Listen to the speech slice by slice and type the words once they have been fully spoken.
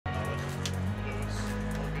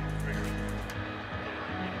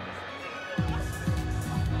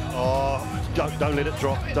Don't let it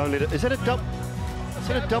drop. Don't let it. Is it a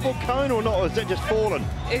double cone or not? Or is it just fallen?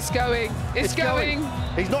 It's going. It's going.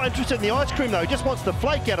 He's not interested in the ice cream though. He just wants the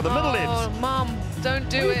flake out of the middle ends. Oh, Mum, don't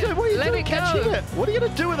do it. What are you Let doing it catching go. it? What are you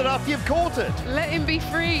going to do with it after you've caught it? Let him be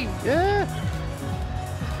free. Yeah.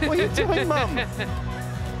 What are you doing, Mum?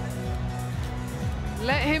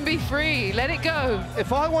 Let him be free. Let it go.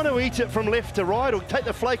 If I want to eat it from left to right or take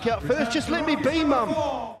the flake out first, just let me be, Mum.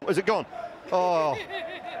 Is it gone? Oh.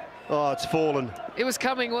 Oh, it's fallen. It was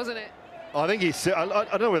coming, wasn't it? I think he's. I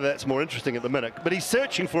don't know whether that's more interesting at the minute, but he's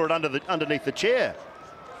searching for it underneath the chair.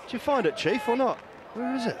 Did you find it, Chief, or not?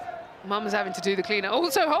 Where is it? Mum's having to do the cleanup.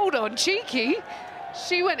 Also, hold on, cheeky.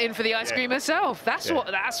 She went in for the ice cream herself. That's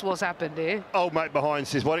what's happened here. Old mate behind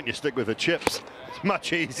says, "Why don't you stick with the chips? It's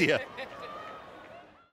much easier."